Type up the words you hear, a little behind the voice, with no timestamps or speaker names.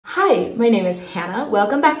Hi, my name is Hannah.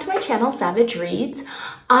 Welcome back to my channel, Savage Reads.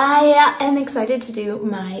 I am excited to do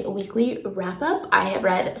my weekly wrap-up. I have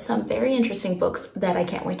read some very interesting books that I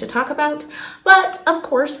can't wait to talk about, but of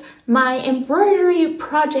course, my embroidery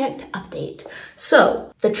project update.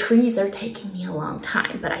 So, the trees are taking me a long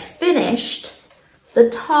time, but I finished the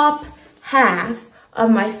top half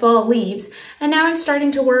of my fall leaves, and now I'm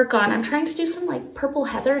starting to work on, I'm trying to do some like purple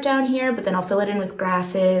heather down here, but then I'll fill it in with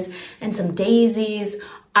grasses and some daisies.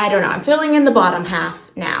 I don't know, I'm filling in the bottom half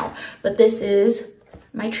now, but this is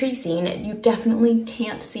my tree scene. You definitely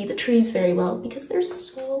can't see the trees very well because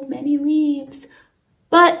there's so many leaves,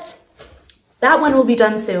 but that one will be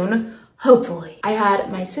done soon, hopefully. I had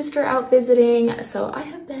my sister out visiting, so I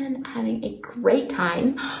have been having a great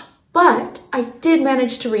time. But I did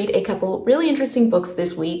manage to read a couple really interesting books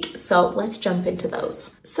this week, so let's jump into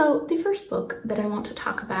those. So the first book that I want to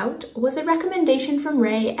talk about was a recommendation from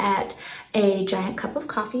Ray at A Giant Cup of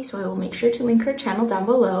Coffee, so I will make sure to link her channel down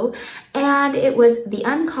below. And it was The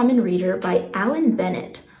Uncommon Reader by Alan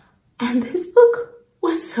Bennett. And this book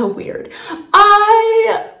was so weird.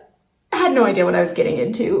 I had no idea what I was getting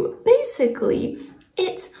into. Basically,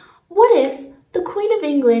 it's what if the Queen of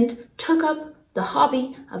England took up the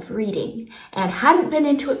hobby of reading and hadn't been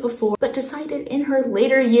into it before, but decided in her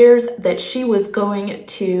later years that she was going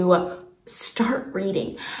to start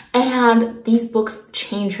reading. And these books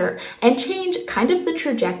change her and change kind of the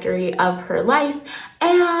trajectory of her life.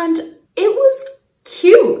 And it was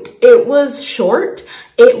cute. It was short.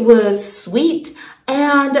 It was sweet.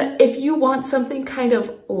 And if you want something kind of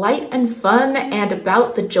light and fun and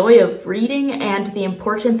about the joy of reading and the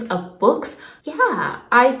importance of books, yeah,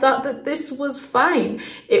 I thought that this was fine.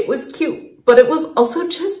 It was cute, but it was also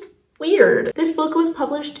just weird. This book was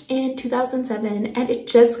published in 2007, and it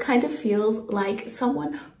just kind of feels like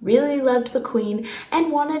someone really loved the Queen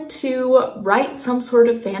and wanted to write some sort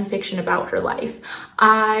of fan fiction about her life.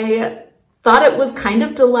 I thought it was kind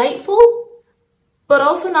of delightful, but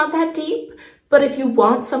also not that deep. But if you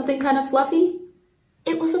want something kind of fluffy,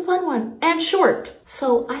 it was a fun one and short.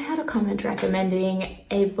 So I had a comment recommending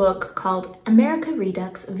a book called America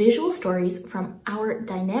Redux: Visual Stories from Our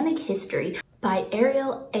Dynamic History by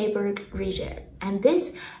Ariel Aberg-Riger. And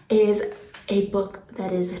this is a book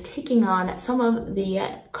that is taking on some of the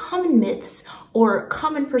common myths or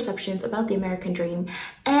common perceptions about the American dream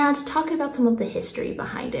and talking about some of the history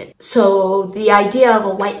behind it. So the idea of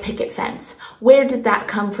a white picket fence, where did that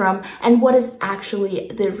come from, and what is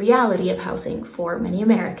actually the reality of housing for many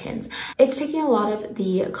Americans? It's taking a lot of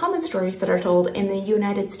the common stories that are told in the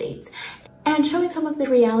United States and showing some of the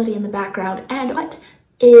reality in the background and what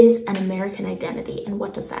is an American identity and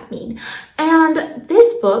what does that mean. And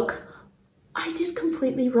this book, I did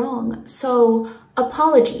completely wrong, so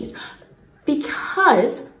apologies,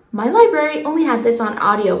 because my library only had this on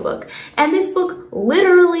audiobook, and this book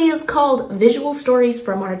literally is called Visual Stories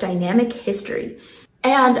from Our Dynamic History.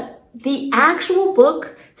 And the actual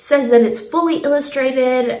book says that it's fully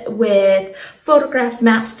illustrated with photographs,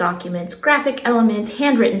 maps, documents, graphic elements,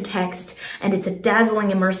 handwritten text, and it's a dazzling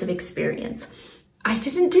immersive experience. I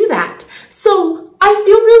didn't do that, so I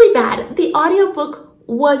feel really bad. The audiobook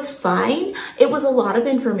was fine. It was a lot of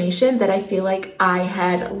information that I feel like I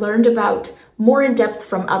had learned about more in depth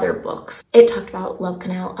from other books. It talked about Love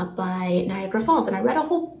Canal up by Niagara Falls, and I read a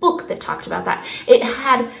whole book that talked about that. It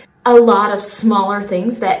had a lot of smaller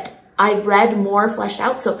things that I read more fleshed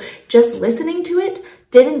out, so just listening to it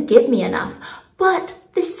didn't give me enough. But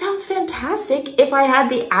this sounds fantastic if I had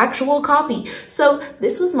the actual copy. So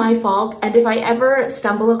this was my fault, and if I ever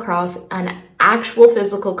stumble across an actual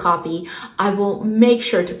physical copy, I will make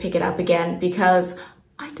sure to pick it up again because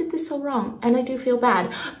I did this so wrong and I do feel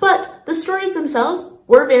bad. But the stories themselves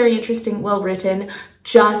were very interesting, well written,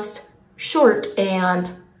 just short and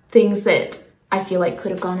things that I feel like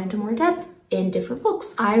could have gone into more depth in different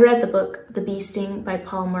books. I read the book The Bee Sting by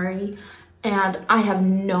Paul Murray, and I have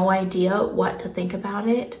no idea what to think about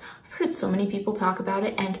it. I've heard so many people talk about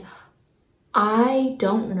it and I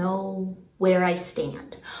don't know where I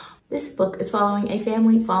stand. This book is following a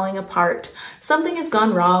family falling apart. Something has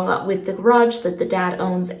gone wrong with the garage that the dad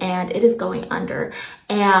owns and it is going under.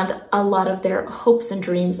 And a lot of their hopes and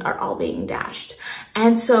dreams are all being dashed.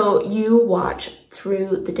 And so you watch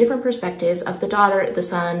through the different perspectives of the daughter, the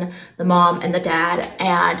son, the mom, and the dad,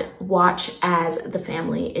 and watch as the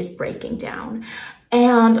family is breaking down.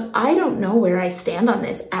 And I don't know where I stand on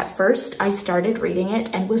this. At first, I started reading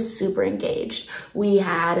it and was super engaged. We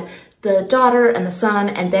had the daughter and the son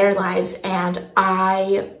and their lives, and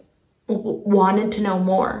I wanted to know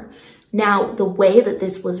more. Now, the way that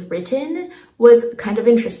this was written was kind of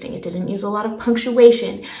interesting. It didn't use a lot of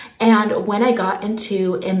punctuation. And when I got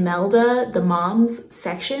into Imelda, the mom's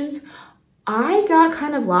sections, I got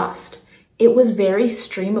kind of lost. It was very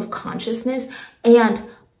stream of consciousness, and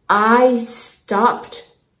I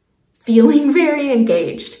stopped feeling very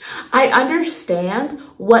engaged. I understand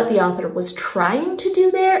what the author was trying to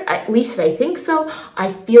do there, at least I think so.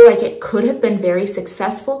 I feel like it could have been very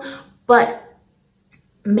successful, but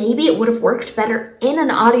maybe it would have worked better in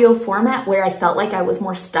an audio format where I felt like I was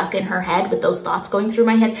more stuck in her head with those thoughts going through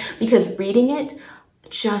my head, because reading it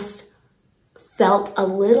just felt a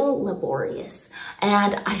little laborious,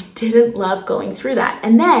 and I didn't love going through that.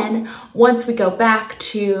 And then once we go back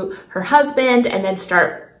to her husband and then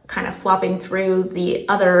start kind of flopping through the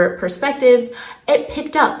other perspectives, it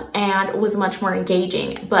picked up and was much more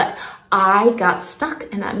engaging. But I got stuck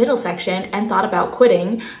in that middle section and thought about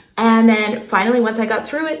quitting. And then finally, once I got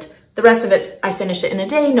through it, the rest of it, I finished it in a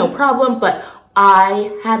day, no problem. But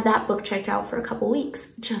I had that book checked out for a couple weeks,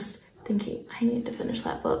 just thinking, I need to finish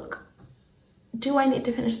that book. Do I need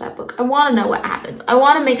to finish that book? I want to know what happens. I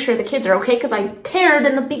want to make sure the kids are okay because I cared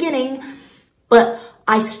in the beginning, but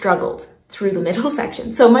I struggled through the middle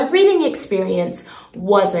section. So my reading experience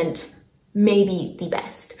wasn't maybe the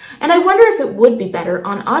best. And I wonder if it would be better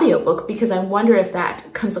on audiobook, because I wonder if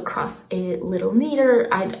that comes across a little neater.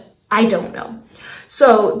 I don't know.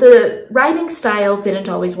 So the writing style didn't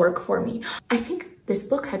always work for me. I think this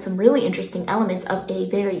book had some really interesting elements of a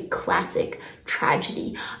very classic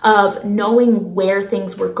tragedy, of knowing where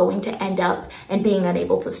things were going to end up and being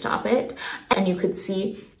unable to stop it. And you could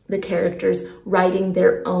see the characters writing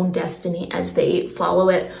their own destiny as they follow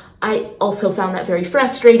it. I also found that very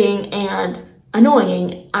frustrating and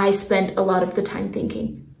annoying. I spent a lot of the time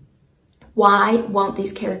thinking, why won't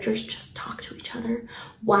these characters just talk to each other?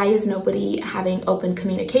 Why is nobody having open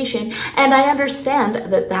communication? And I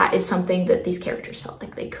understand that that is something that these characters felt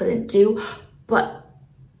like they couldn't do, but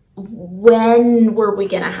when were we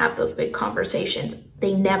gonna have those big conversations?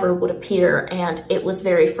 They never would appear, and it was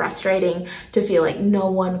very frustrating to feel like no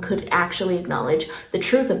one could actually acknowledge the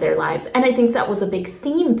truth of their lives. And I think that was a big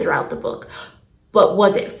theme throughout the book. But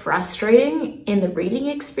was it frustrating in the reading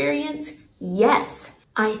experience? Yes.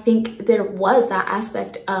 I think there was that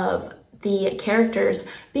aspect of the characters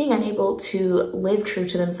being unable to live true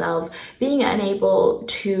to themselves, being unable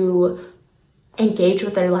to engage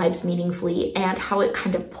with their lives meaningfully, and how it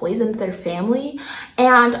kind of poisoned their family.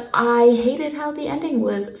 And I hated how the ending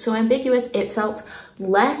was so ambiguous. It felt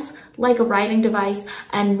less like a writing device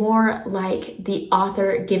and more like the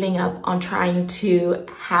author giving up on trying to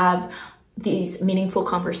have these meaningful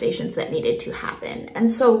conversations that needed to happen.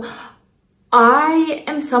 And so I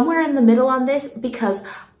am somewhere in the middle on this, because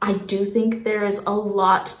I do think there is a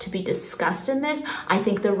lot to be discussed in this. I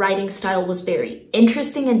think the writing style was very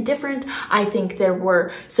interesting and different. I think there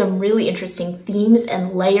were some really interesting themes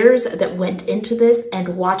and layers that went into this,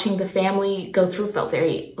 and watching the family go through felt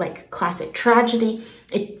very like classic tragedy.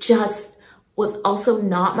 It just was also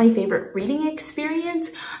not my favorite reading experience.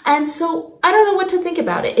 And so I don't know what to think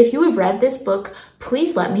about it. If you have read this book,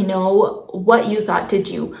 please let me know what you thought. Did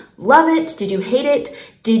you love it? Did you hate it?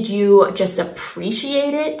 Did you just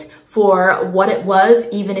appreciate it for what it was,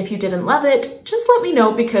 even if you didn't love it? Just let me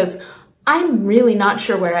know, because I'm really not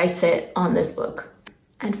sure where I sit on this book.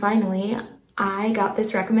 And finally, I got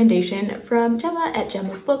this recommendation from Gemma at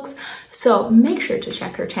Gemma Books, so make sure to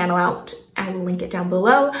check her channel out. I will link it down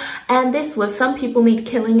below. And this was Some People Need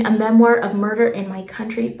Killing, a memoir of murder in my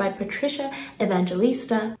country by Patricia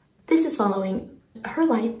Evangelista. This is following her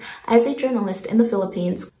life as a journalist in the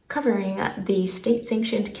Philippines, covering the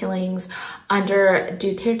state-sanctioned killings under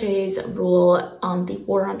Duterte's rule on the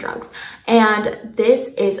war on drugs. And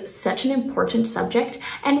this is such an important subject,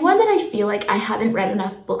 and one that I feel like I haven't read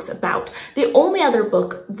enough books about. The only other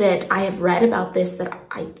book that I have read about this that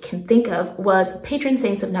I can think of was Patron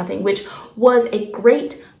Saints of Nothing, which was a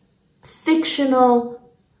great fictional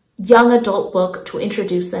young adult book to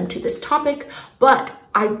introduce them to this topic, but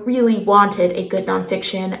I really wanted a good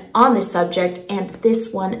nonfiction on this subject, and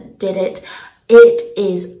this one did it. It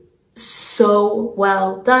is so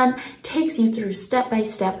well done, takes you through step by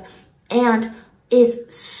step, and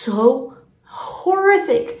is so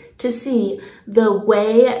horrific to see the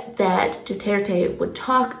way that Duterte would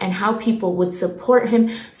talk and how people would support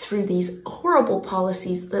him through these horrible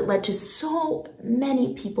policies that led to so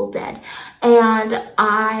many people dead. And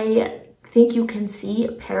I think you can see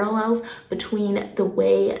parallels between the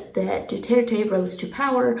way that Duterte rose to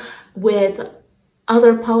power with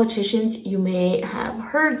other politicians you may have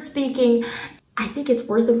heard speaking. I think it's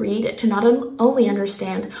worth a read to not only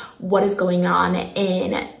understand what is going on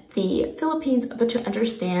in the Philippines, but to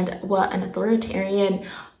understand what an authoritarian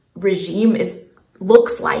regime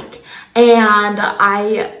looks like. And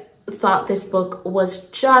I thought this book was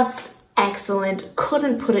just excellent,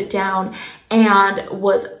 couldn't put it down, and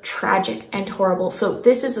was tragic and horrible. So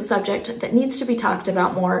this is a subject that needs to be talked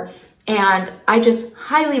about more, and I just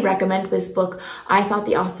highly recommend this book. I thought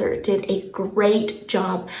the author did a great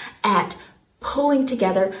job at pulling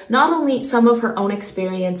together not only some of her own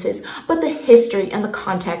experiences, but the history and the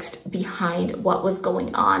context behind what was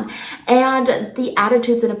going on and the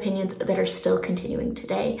attitudes and opinions that are still continuing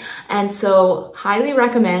today. And so highly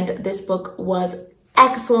recommend. This book was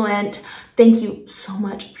excellent. Thank you so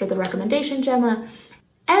much for the recommendation, Gemma.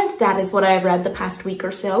 And that is what I've read the past week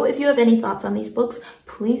or so. If you have any thoughts on these books,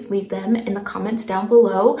 please leave them in the comments down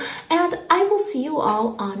below. And I will see you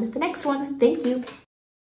all on the next one. Thank you.